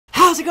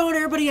How's it going,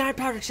 everybody? I'm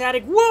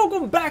Patrckstatic.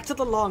 Welcome back to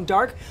the Long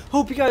Dark.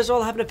 Hope you guys are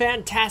all having a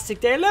fantastic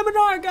day. Let me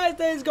know how guys'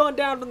 day is going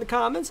down in the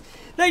comments.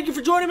 Thank you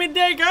for joining me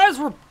today, guys.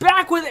 We're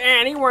back with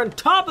Annie. We're on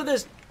top of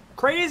this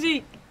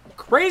crazy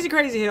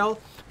hill.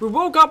 We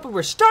woke up, we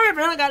were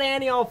starving, and I got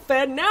Annie all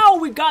fed. Now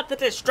we've got the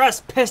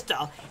distress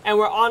pistol, and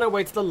we're on our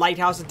way to the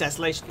Lighthouse at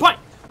Desolation Point,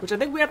 which I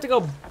think we have to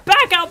go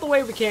back out the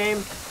way we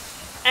came.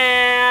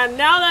 And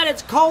now that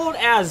it's cold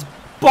as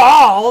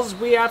balls,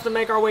 we have to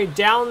make our way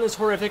down this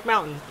horrific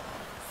mountain.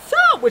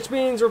 So, which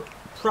means we're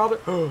probably...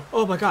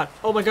 Oh my god.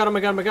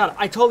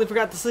 I totally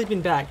forgot the sleeping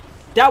bag.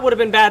 That would have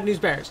been bad news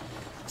bears.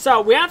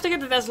 So, we have to get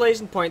to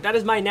Desolation Point. That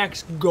is my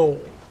next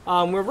goal.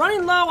 We're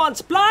running low on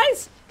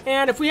supplies,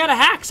 and if we had a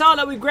hacksaw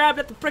that we grabbed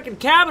at the freaking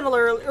cabin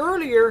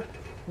earlier,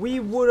 we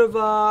would have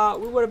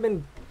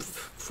been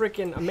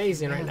freaking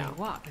amazing right now.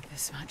 Walk with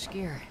this much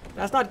gear.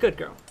 That's not good,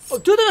 girl. Oh,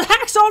 dude, there's a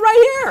hacksaw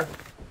right here!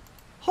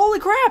 Holy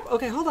crap!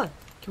 Okay, hold on.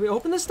 Can we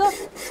open this stuff?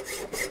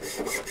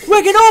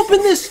 We can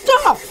open this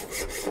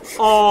stuff!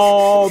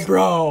 Oh,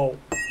 bro.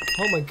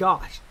 Oh my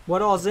gosh.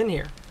 What all's in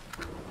here?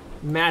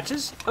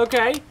 Matches.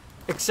 Okay.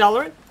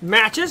 Accelerant.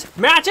 Matches.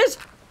 Matches!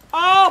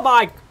 Oh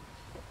my...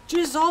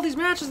 Jesus, all these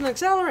matches and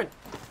accelerant.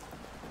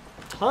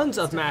 Tons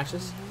of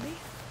matches.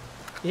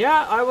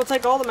 Yeah, I will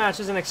take all the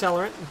matches and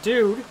accelerant.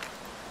 Dude.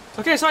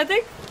 Okay, so I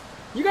think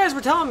you guys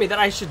were telling me that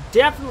I should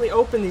definitely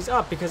open these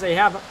up because they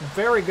have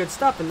very good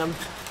stuff in them.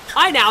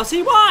 I now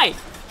see why!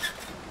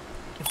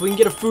 If we can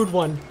get a food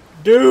one.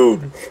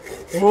 Dude!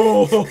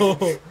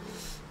 Oh!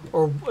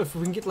 Or if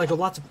we can get like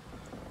lots of...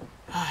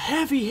 A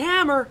heavy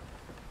hammer?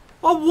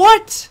 A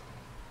what?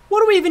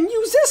 What do we even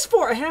use this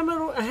for? A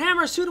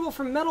hammer suitable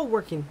for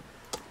metalworking.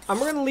 We're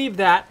gonna leave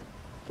that.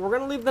 We're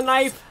gonna leave the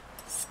knife.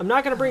 I'm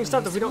not gonna bring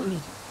stuff that we don't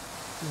need.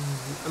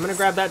 I'm gonna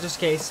grab that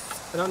just in case.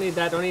 I don't need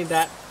that, don't need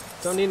that.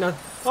 Don't need nothing.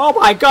 Oh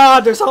my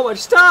god, there's so much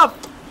stuff!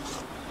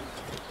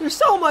 There's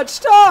so much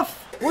stuff!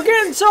 We're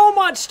getting so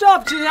much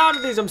stuff out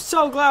of these. I'm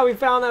so glad we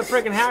found that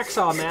freaking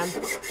hacksaw, man.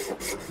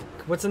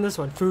 What's in this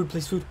one? Food,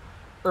 please, food.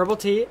 Herbal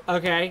tea.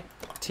 Okay.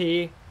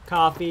 Tea,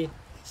 coffee,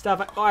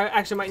 stuff. Oh, I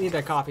actually might need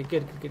that coffee.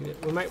 Good.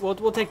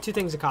 We'll take 2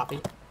 things of coffee.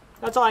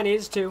 That's all I need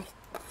is 2.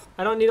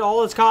 I don't need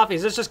all this coffee.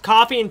 Is this just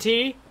coffee and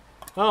tea?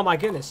 Oh my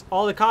goodness.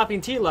 All the coffee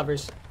and tea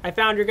lovers. I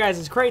found your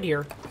guys' crate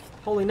here.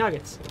 Holy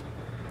nuggets.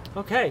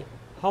 Okay.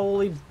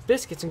 Holy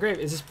biscuits and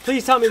gravy. Is this?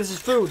 Please tell me this is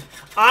food.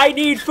 I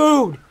need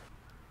food.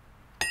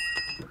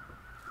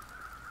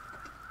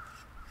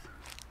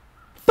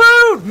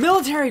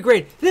 Military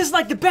grade. This is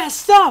like the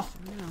best stuff.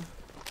 No,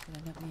 could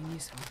end up being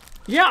useful.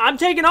 Yeah, I'm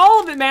taking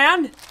all of it,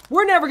 man.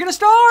 We're never gonna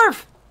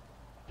starve.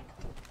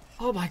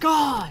 Oh my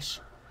gosh.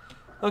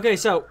 Okay,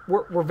 so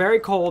we're very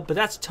cold, but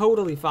that's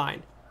totally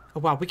fine.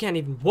 Oh wow, we can't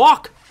even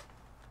walk.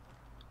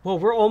 Well,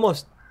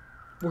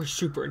 we're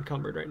super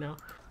encumbered right now.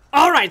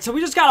 All right, so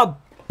we just got a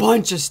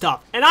bunch of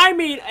stuff, and I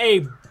mean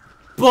a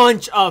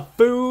bunch of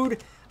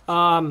food.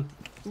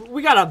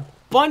 We got a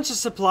bunch of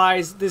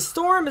supplies. The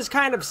storm has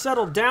kind of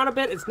settled down a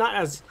bit. It's not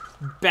as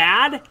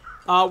bad.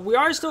 We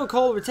are still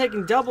cold. We're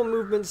taking double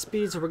movement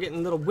speed, so we're getting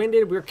a little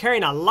winded. We're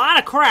carrying a lot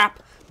of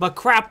crap, but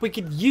crap we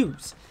could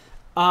use.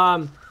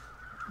 God,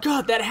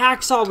 that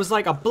hacksaw was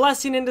like a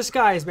blessing in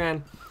disguise,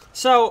 man.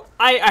 So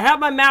I have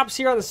my maps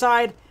here on the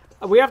side.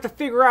 We have to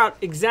figure out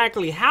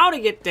exactly how to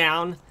get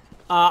down.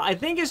 I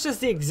think it's just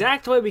the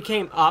exact way we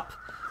came up.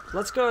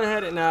 Let's go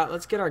ahead and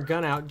let's get our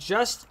gun out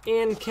just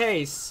in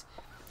case.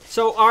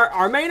 So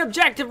our main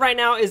objective right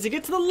now is to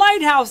get to the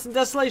lighthouse in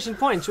Desolation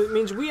Point, so it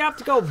means we have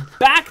to go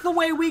back the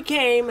way we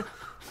came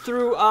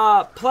through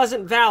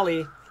Pleasant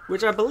Valley,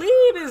 which I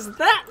believe is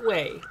that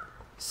way.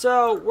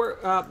 So we're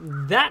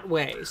that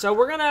way. So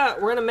we're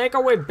gonna make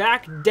our way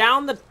back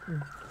down the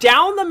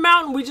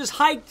mountain we just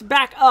hiked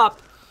back up.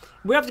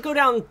 We have to go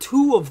down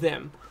 2 of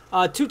them,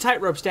 2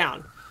 tight ropes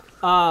down.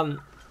 I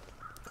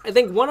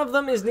think one of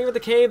them is near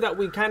the cave that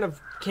we kind of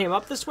came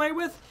up this way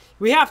with.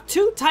 We have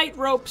 2 tight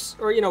ropes,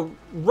 or,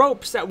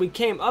 ropes that we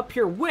came up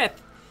here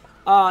with,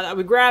 that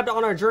we grabbed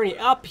on our journey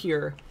up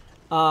here.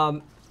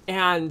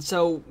 And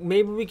so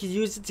maybe we could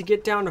use it to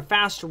get down a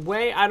faster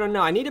way. I don't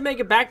know. I need to make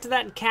it back to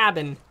that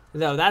cabin,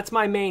 though. That's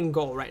my main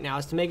goal right now,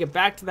 is to make it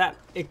back to that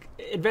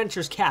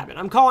adventurer's cabin.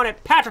 I'm calling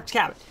it Patrick's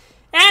cabin.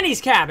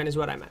 Annie's cabin is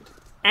what I meant.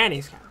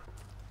 Annie's cabin.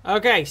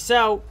 Okay,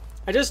 so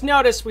I just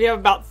noticed we have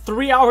about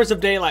 3 hours of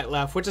daylight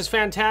left, which is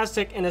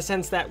fantastic in the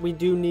sense that we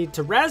do need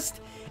to rest.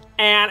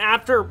 And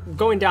after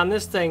going down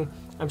this thing,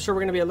 I'm sure we're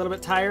going to be a little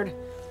bit tired.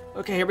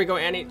 Okay, here we go,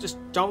 Annie. Just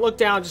don't look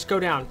down. Just go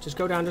down. Just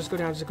go down. Just go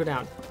down. Just go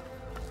down.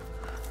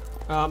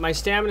 My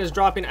stamina is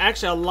dropping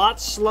actually a lot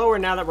slower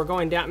now that we're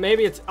going down.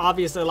 Maybe it's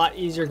obviously a lot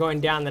easier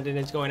going down than it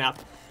is going up.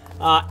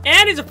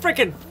 Annie's a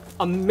freaking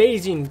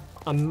amazing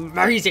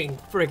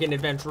freaking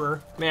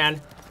adventurer, man.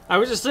 I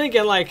was just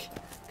thinking, like,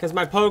 because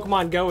my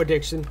Pokemon Go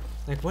addiction,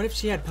 like, what if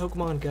she had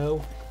Pokemon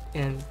Go?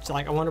 And so,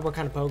 like, I wonder what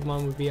kind of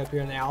Pokemon would be up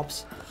here in the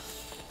Alps.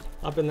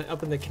 Up in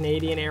the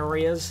Canadian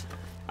areas.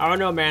 I don't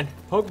know, man.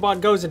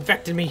 Pokemon Go's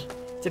infected me.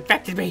 It's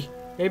infected me.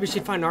 Maybe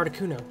she'd find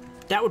Articuno.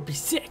 That would be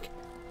sick.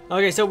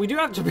 Okay, so we do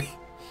have to be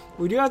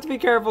We do have to be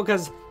careful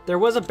because there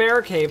was a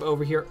bear cave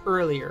over here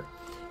earlier.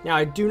 Now,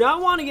 I do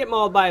not want to get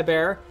mauled by a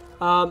bear.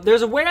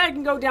 There's a way I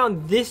can go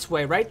down this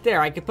way, right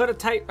there. I could put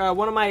a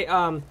one of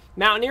my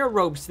mountaineer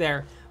ropes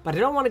there, but I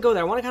don't want to go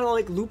there. I want to kind of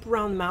like loop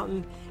around the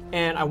mountain,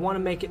 and I want to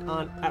make it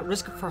at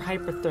risk for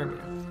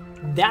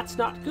hypothermia. That's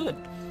not good.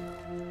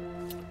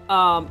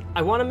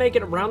 I want to make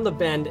it around the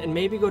bend and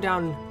maybe go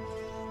down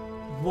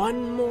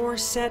one more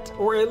set,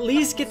 or at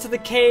least get to the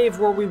cave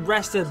where we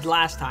rested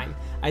last time.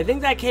 I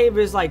think that cave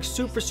is like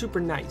super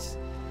nice.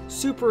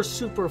 Super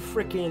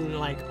freaking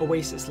like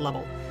oasis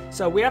level.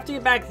 So we have to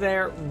get back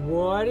there.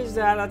 What is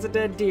that? That's a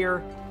dead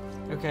deer.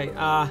 Okay,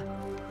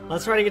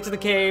 let's try to get to the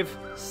cave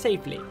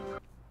safely.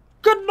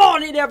 Good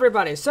morning,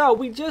 everybody. So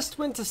we just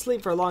went to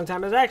sleep for a long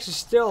time. It's actually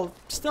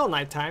still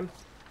nighttime.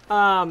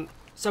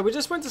 So we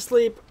just went to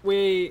sleep.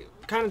 We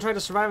kind of tried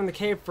to survive in the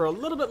cave for a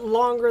little bit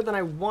longer than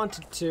I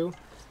wanted to.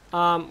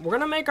 We're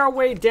gonna make our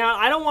way down.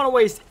 I don't want to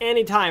waste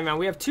any time, man.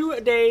 We have 2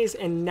 days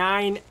and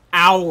 9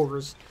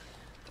 hours.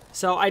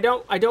 So I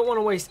don't want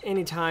to waste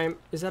any time.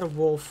 Is that a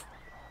wolf?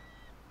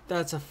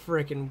 That's a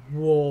freaking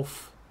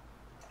wolf.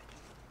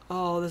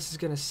 Oh, this is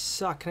gonna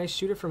suck. Can I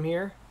shoot it from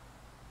here?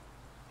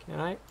 Can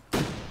I?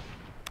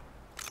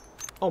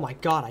 Oh my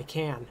god, I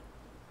can.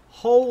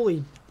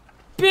 Holy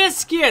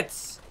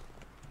biscuits!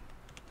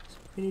 Is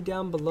there any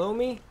down below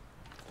me?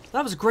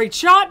 That was a great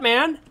shot,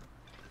 man!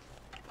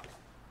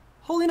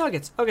 Holy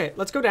nuggets. Okay,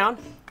 let's go down.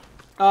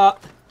 I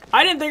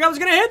didn't think I was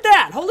gonna hit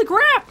that! Holy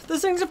crap!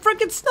 This thing's a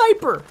freaking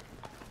sniper!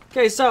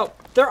 Okay, so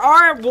there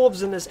are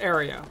wolves in this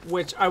area,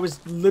 which I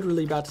was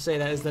literally about to say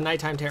that is the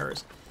nighttime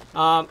terrors.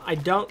 I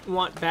don't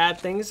want bad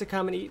things to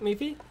come and eat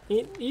me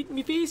eat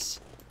me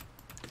feast.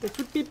 It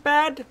would be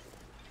bad.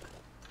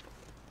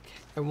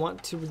 Okay, I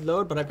want to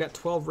reload, but I've got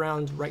 12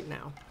 rounds right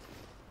now.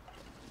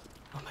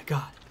 Oh my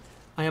god.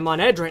 I am on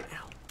edge right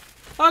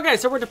now. Okay,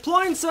 so we're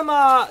deploying some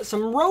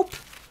rope.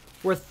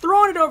 We're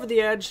throwing it over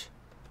the edge.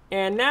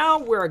 And now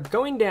we're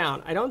going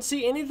down. I don't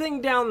see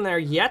anything down there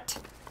yet.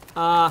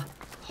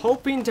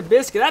 Hoping to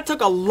biscuit. That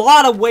took a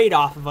lot of weight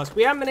off of us.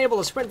 We haven't been able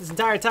to sprint this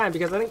entire time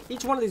because I think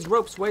each one of these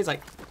ropes weighs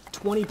like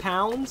 20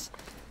 pounds.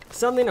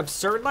 Something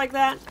absurd like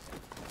that.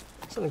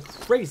 Something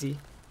crazy.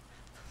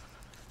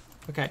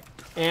 Okay.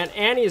 And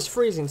Annie is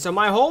freezing. So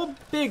my whole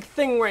big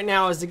thing right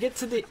now is to get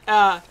to the...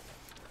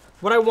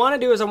 what I want to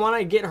do is I want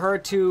to get her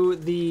to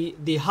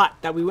the hut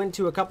that we went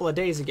to a couple of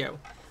days ago.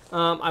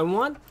 I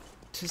want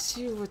to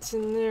see what's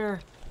in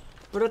there.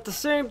 But at the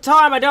same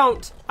time, I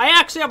don't. I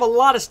actually have a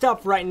lot of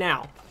stuff right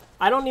now.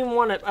 I don't even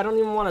want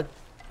to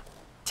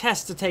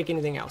test to take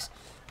anything else.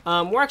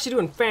 We're actually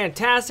doing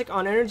fantastic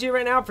on energy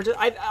right now.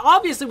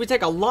 Obviously, we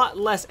take a lot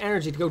less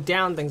energy to go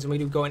down things than we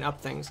do going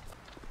up things.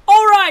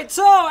 Alright,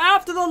 so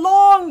after the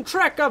long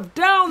trek of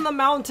down the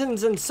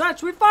mountains and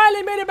such, we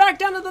finally made it back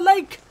down to the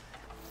lake.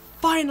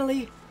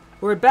 Finally,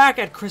 we're back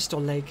at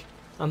Crystal Lake.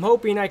 I'm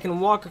hoping I can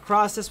walk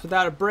across this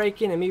without it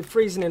breaking and me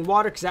freezing in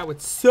water, because that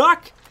would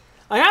suck.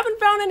 I haven't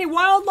found any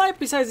wildlife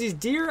besides these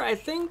deer. I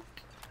think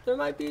there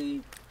might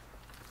be...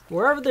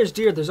 Wherever there's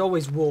deer, there's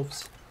always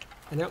wolves.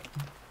 I know.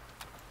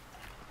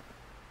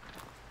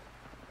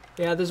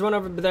 Yeah, there's one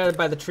over there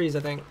by the trees,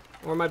 I think.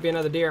 Or it might be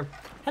another deer.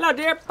 Hello,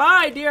 deer.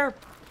 Bye, deer.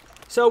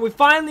 So we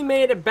finally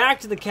made it back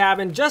to the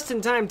cabin, just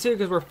in time, too,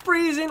 because we're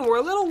freezing. We're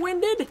a little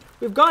winded.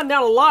 We've gone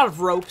down a lot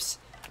of ropes.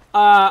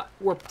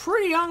 We're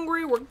pretty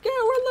hungry. We're a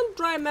little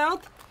dry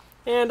mouth.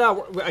 And,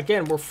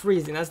 again, we're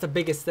freezing. That's the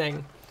biggest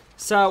thing.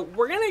 So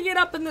we're going to get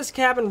up in this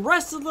cabin,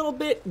 rest a little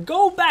bit,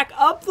 go back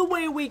up the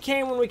way we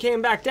came when we came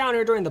back down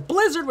here during the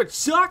blizzard, which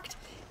sucked.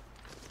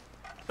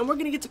 And we're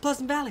going to get to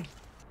Pleasant Valley.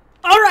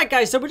 Alright,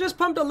 guys, so we just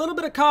pumped a little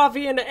bit of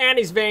coffee into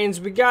Annie's veins.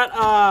 We got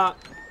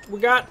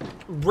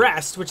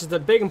rest, which is the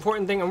big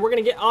important thing, and we're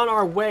going to get on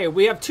our way.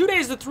 We have 2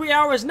 days to 3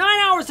 hours, 9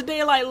 hours of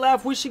daylight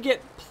left. We should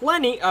get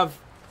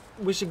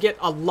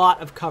a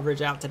lot of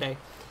coverage out today.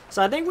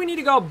 So I think we need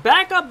to go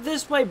back up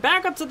this way,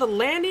 back up to the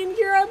landing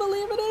gear, I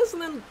believe it is,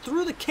 and then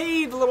through the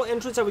cave, the little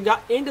entrance that we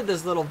got into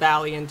this little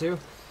valley into.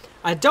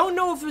 I don't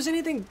know if there's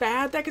anything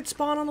bad that could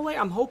spawn on the way.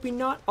 I'm hoping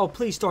not. Oh,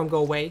 please, storm, go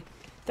away.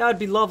 That would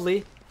be lovely.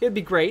 It would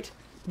be great.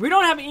 We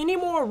don't have any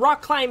more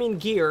rock climbing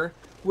gear,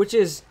 which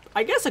is,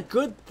 I guess, a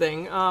good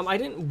thing. I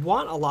didn't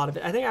want a lot of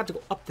it. I think I have to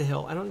go up the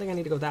hill. I don't think I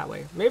need to go that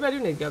way. Maybe I do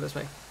need to go this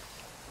way.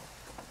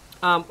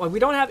 Well, we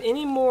don't have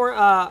any more,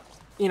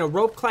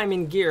 rope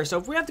climbing gear. So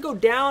if we have to go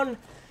down...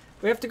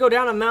 We have to go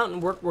down a mountain.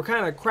 We're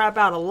kind of crap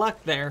out of luck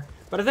there.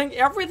 But I think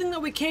everything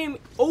that we came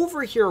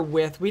over here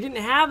with, we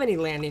didn't have any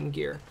landing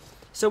gear.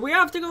 So we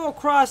have to go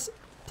across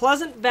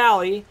Pleasant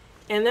Valley,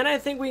 and then I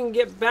think we can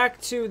get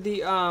back to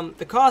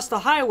the Coastal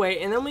Highway,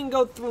 and then we can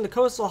go from the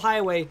Coastal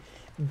Highway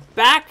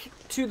back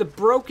to the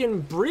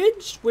Broken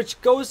Bridge, which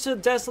goes to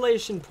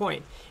Desolation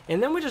Point.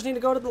 And then we just need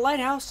to go to the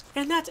Lighthouse,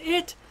 and that's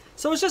it.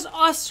 So it's just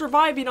us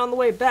surviving on the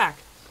way back.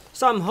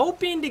 So I'm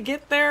hoping to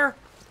get there.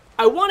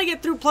 I want to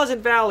get through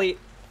Pleasant Valley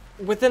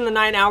within the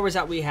 9 hours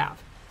that we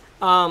have.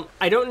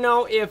 I don't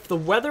know if the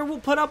weather will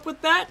put up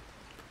with that,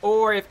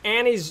 or if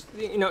Annie's,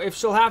 if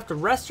she'll have to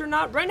rest or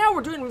not. Right now,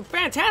 we're doing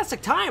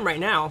fantastic time right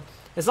now.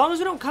 As long as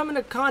we don't come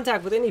into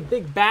contact with any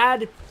big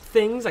bad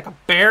things like a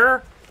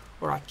bear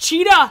or a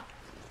cheetah.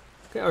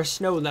 Okay, or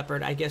snow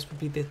leopard, I guess would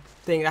be the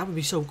thing. That would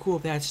be so cool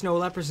if they had snow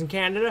leopards in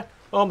Canada.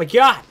 Oh my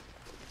god.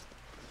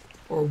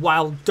 Or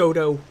wild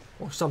dodo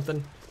or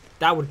something.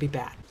 That would be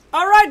bad.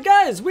 Alright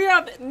guys, we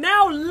have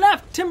now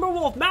left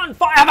Timberwolf Mountain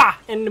forever.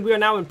 And we are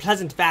now in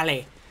Pleasant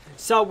Valley.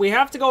 So we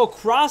have to go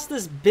across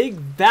this big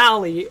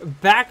valley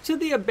back to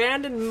the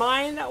abandoned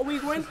mine that we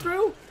went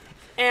through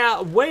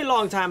a way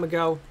long time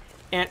ago.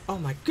 And oh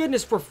my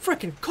goodness, we're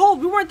freaking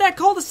cold. We weren't that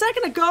cold a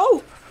second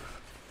ago.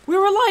 We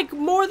were like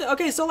more than,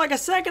 okay, so like a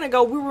second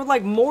ago, we were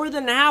like more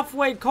than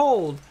halfway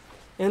cold.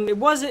 And it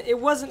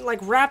wasn't like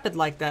rapid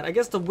like that. I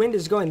guess the wind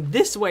is going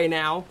this way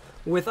now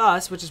with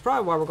us, which is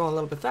probably why we're going a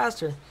little bit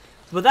faster.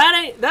 But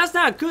that's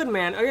not good,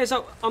 man. Okay,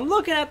 so I'm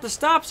looking at the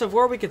stops of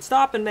where we could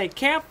stop and make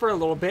camp for a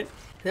little bit.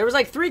 There was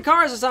like 3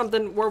 cars or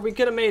something where we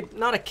could have made,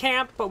 not a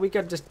camp, but we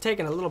could have just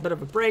taken a little bit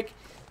of a break.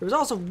 There was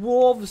also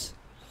wolves.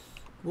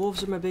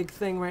 Wolves are my big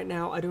thing right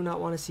now. I do not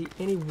want to see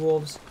any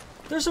wolves.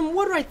 There's some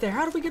wood right there.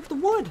 How do we get the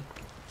wood?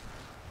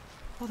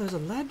 Oh, there's a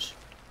ledge.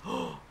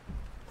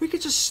 We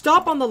could just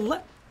stop on the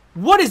ledge.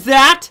 What is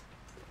that?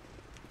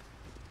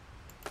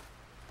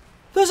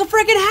 There's a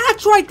freaking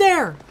hatch right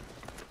there.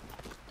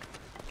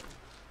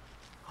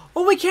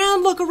 Oh, we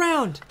can look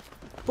around.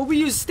 But we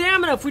use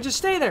stamina if we just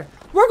stay there.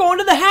 We're going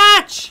to the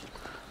hatch.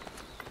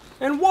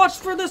 And watch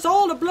for this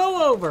all to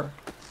blow over.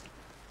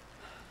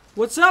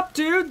 What's up,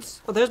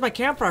 dudes? Oh, there's my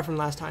campfire from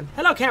last time.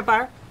 Hello,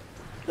 campfire.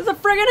 There's a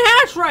friggin'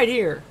 hatch right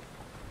here.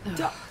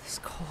 It's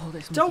cold.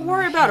 Don't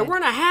worry about it. We're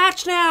in a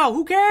hatch now.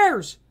 Who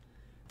cares?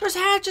 There's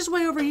hatches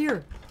way over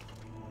here.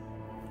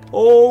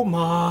 Oh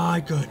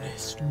my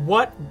goodness.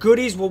 What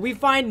goodies will we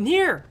find in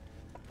here?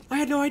 I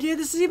had no idea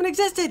this even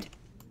existed.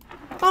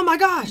 Oh my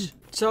gosh.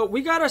 So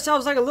we got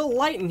ourselves like a little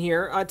light in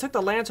here. I took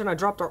the lantern. I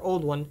dropped our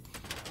old one.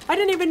 I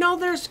didn't even know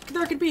there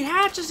could be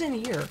hatches in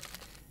here.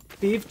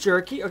 Beef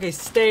jerky. Okay,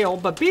 stale.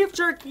 But beef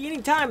jerky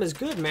anytime is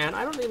good, man.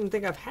 I don't even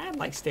think I've had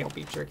like stale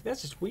beef jerky.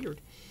 That's just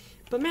weird.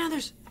 But man,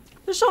 there's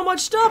so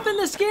much stuff in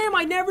this game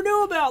I never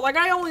knew about. Like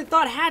I only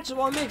thought hatches.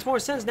 Well, it makes more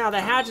sense now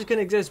that hatches can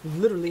exist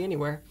literally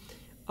anywhere.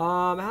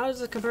 How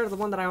does it compare to the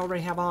one that I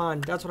already have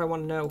on? That's what I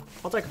want to know.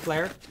 I'll take a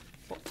flare.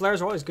 Well,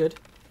 flares are always good.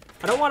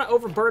 I don't want to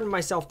overburden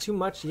myself too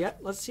much yet.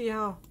 Let's see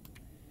how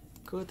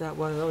good that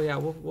was. Oh yeah,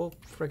 we'll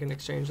freaking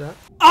exchange that.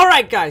 All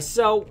right, guys.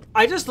 So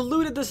I just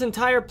looted this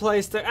entire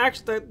place.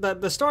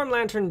 The storm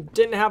lantern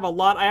didn't have a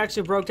lot. I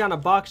actually broke down a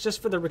box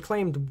just for the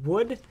reclaimed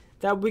wood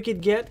that we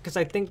could get because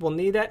I think we'll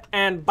need that.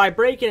 And by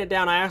breaking it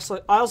down, I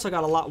also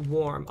got a lot of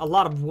warmth. I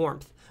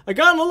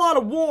got a lot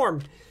of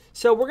warmth.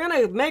 So we're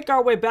gonna make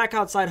our way back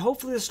outside.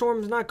 Hopefully the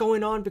storm's not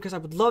going on because I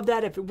would love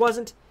that if it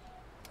wasn't.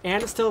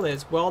 And it still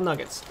is. Well,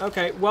 nuggets.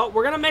 Okay, well,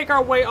 we're gonna make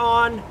our way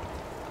on.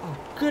 Oh,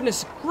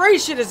 goodness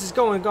gracious, this is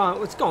going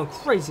on. It's going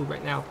crazy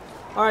right now.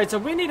 Alright, so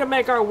we need to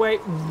make our way.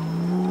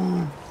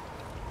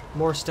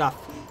 More stuff.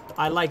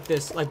 I like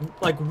this.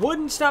 Like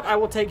wooden stuff, I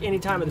will take any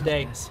time of the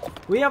day.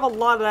 We have a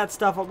lot of that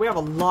stuff. We have a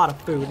lot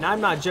of food. And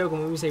I'm not joking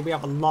when we say we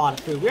have a lot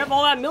of food. We have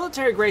all that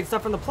military grade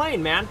stuff from the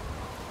plane, man.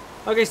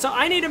 Okay, so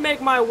I need to make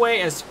my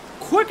way as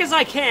quick as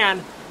I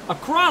can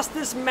across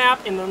this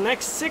map in the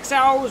next 6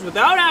 hours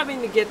without having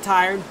to get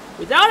tired,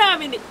 without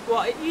having to,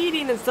 well,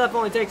 eating and stuff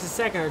only takes a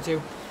second or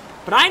two,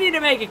 but I need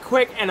to make it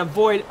quick and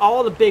avoid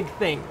all the big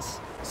things.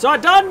 So I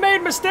done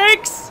made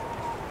mistakes.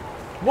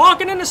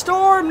 Walking in the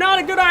storm, not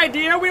a good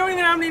idea. We don't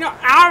even have any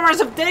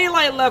hours of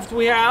daylight left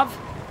we have.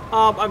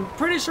 I'm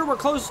pretty sure we're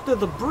close to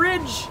the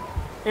bridge,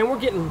 and we're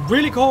getting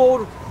really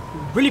cold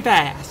really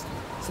fast.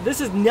 So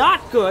this is not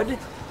good.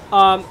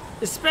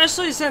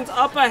 Especially since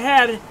up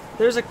ahead,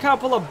 there's a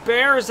couple of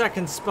bears that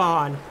can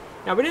spawn.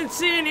 Now, we didn't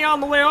see any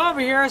on the way over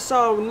here,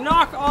 so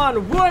knock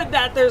on wood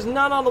that there's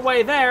none on the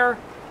way there.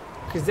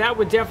 Because that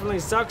would definitely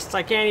suck since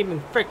I can't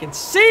even freaking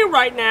see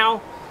right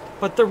now.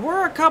 But there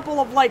were a couple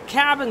of, like,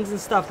 cabins and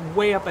stuff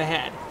way up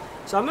ahead.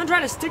 So I'm going to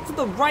try to stick to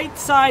the right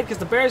side because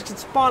the bears can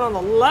spawn on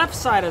the left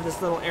side of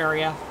this little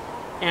area.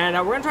 And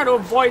we're going to try to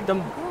avoid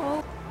them.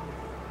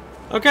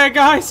 Okay,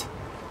 guys.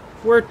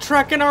 We're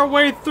trekking our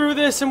way through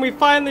this and we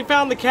finally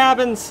found the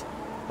cabins.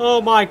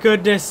 Oh my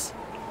goodness.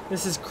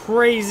 This is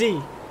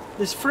crazy.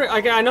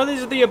 I know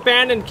these are the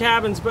abandoned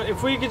cabins, but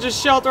if we could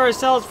just shelter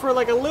ourselves for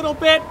like a little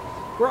bit,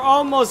 we're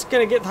almost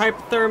gonna get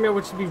hypothermia,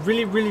 which would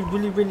be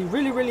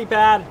really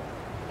bad.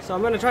 So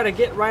I'm gonna try to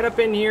get right up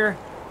in here.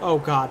 Oh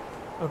god.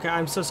 Okay,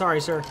 I'm so sorry,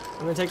 sir. I'm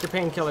gonna take your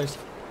painkillers.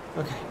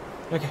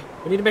 Okay.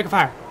 We need to make a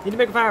fire.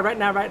 Right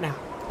now.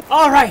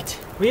 Alright,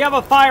 we have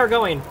a fire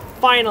going.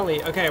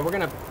 Finally. Okay, we're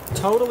gonna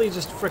totally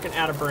just frickin'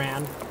 add a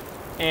brand.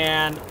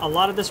 And a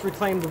lot of this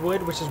reclaimed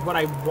wood, which is what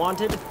I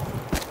wanted.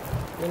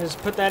 I'm gonna just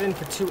put that in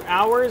for 2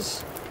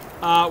 hours.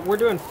 We're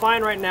doing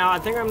fine right now. I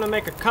think I'm gonna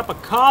make a cup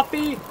of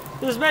coffee.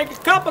 Just make a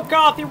cup of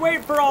coffee,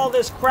 wait for all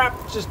this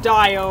crap to just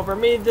die over. I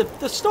mean,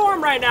 the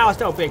storm right now is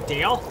no big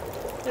deal.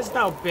 It's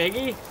no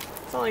biggie.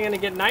 It's only gonna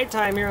get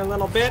nighttime here in a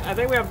little bit. I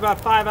think we have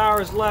about 5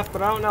 hours left,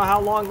 but I don't know how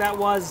long that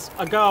was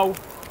ago.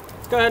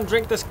 Let's go ahead and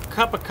drink this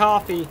cup of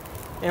coffee.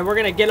 and we're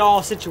gonna get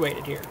all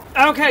situated here.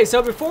 Okay,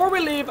 so before we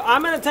leave,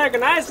 I'm gonna take a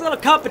nice little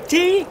cup of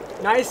tea.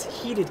 Nice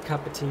heated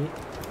cup of tea.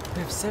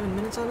 We have 7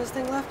 minutes on this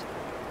thing left?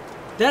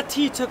 That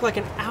tea took like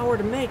an hour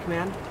to make,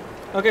 man.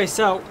 Okay,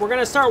 so we're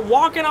gonna start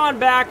walking on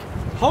back,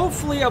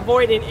 hopefully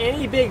avoiding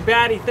any big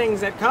baddie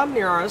things that come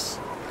near us,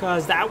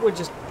 because that would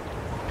just...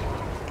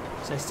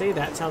 As I say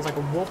that, it sounds like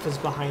a wolf is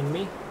behind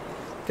me.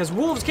 Because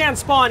wolves can't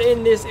spawn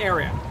in this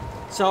area.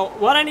 So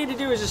what I need to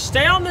do is just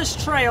stay on this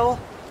trail,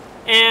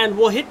 and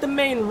we'll hit the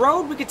main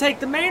road. We can take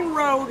the main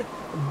road,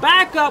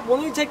 back up.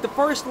 We'll need to take the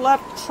first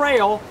left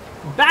trail,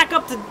 back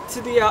up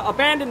to the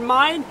abandoned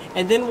mine,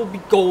 and then we'll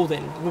be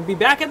golden. We'll be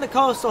back at the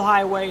coastal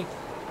highway,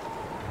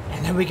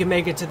 and then we can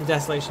make it to the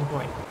desolation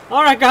point.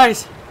 Alright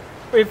guys,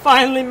 we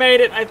finally made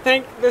it. I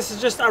think this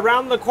is just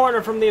around the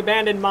corner from the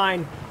abandoned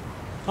mine.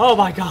 Oh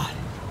my god.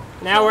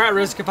 Now we're at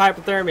risk of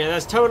hypothermia.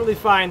 That's totally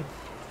fine.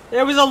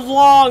 It was a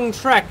long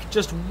trek,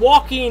 just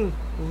walking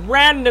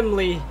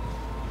randomly.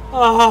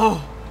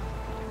 Oh,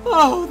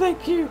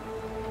 thank you.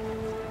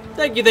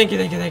 Thank you.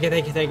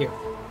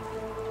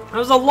 It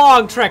was a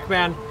long trek,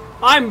 man.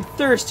 I'm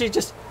thirsty,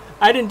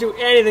 I didn't do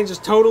anything,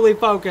 just totally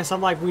focused.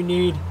 I'm like, we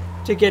need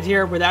to get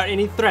here without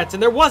any threats.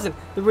 And there was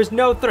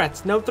no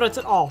threats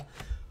at all.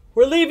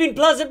 We're leaving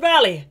Pleasant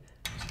Valley.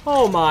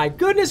 Oh my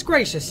goodness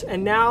gracious.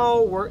 And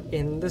now we're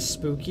in the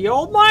spooky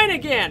old mine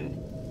again.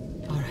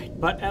 Alright,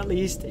 but at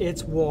least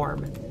it's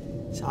warm.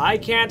 So I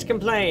can't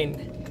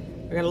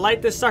complain. We're gonna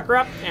light this sucker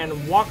up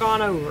and walk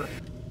on over.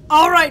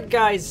 Alright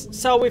guys,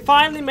 so we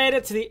finally made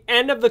it to the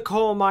end of the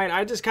coal mine.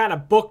 I just kind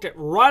of booked it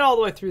right all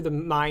the way through the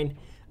mine.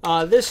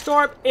 This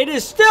storm, it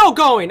is still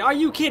going! Are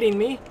you kidding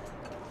me?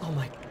 Oh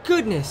my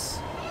goodness.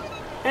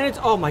 And it's,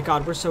 oh my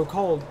god, we're so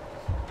cold.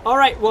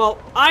 Alright, well,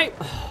 I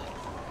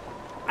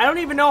don't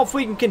even know if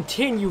we can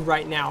continue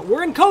right now.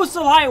 We're in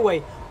Coastal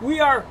Highway. We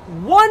are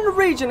one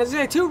region, as I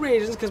say two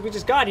regions, because we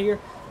just got here.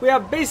 We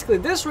have basically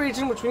this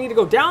region, which we need to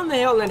go down the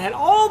hill and then head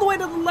all the way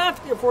to the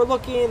left if we're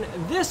looking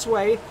this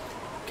way.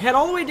 Head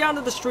all the way down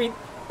to the street,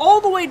 all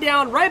the way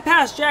down, right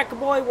past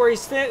Jackaboy, where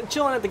he's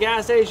chilling at the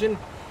gas station,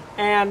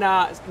 and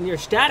near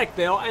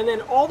Staticville, and then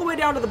all the way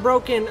down to the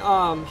broken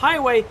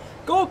highway.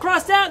 Go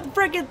across that, the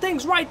freaking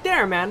thing's right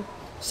there, man.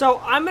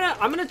 So I'm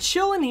gonna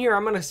chill in here.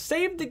 I'm gonna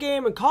save the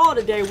game and call it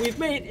a day. We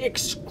made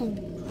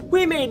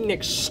an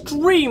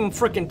extreme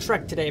freaking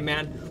trek today,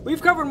 man.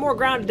 We've covered more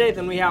ground today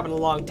than we have in a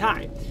long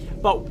time.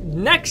 But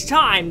next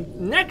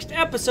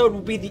episode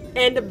will be the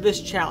end of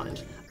this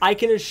challenge. I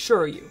can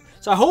assure you.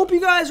 So I hope you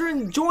guys are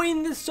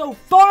enjoying this so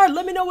far.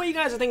 Let me know what you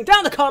guys are thinking down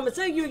in the comments.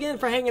 Thank you again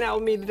for hanging out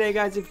with me today,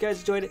 guys. If you guys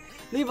enjoyed it,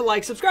 leave a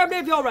like, subscribe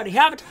if you already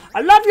haven't. I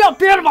love your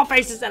beautiful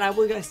faces, and I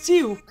will see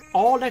you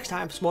all next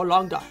time for more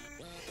Long Dark.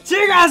 See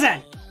you guys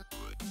then.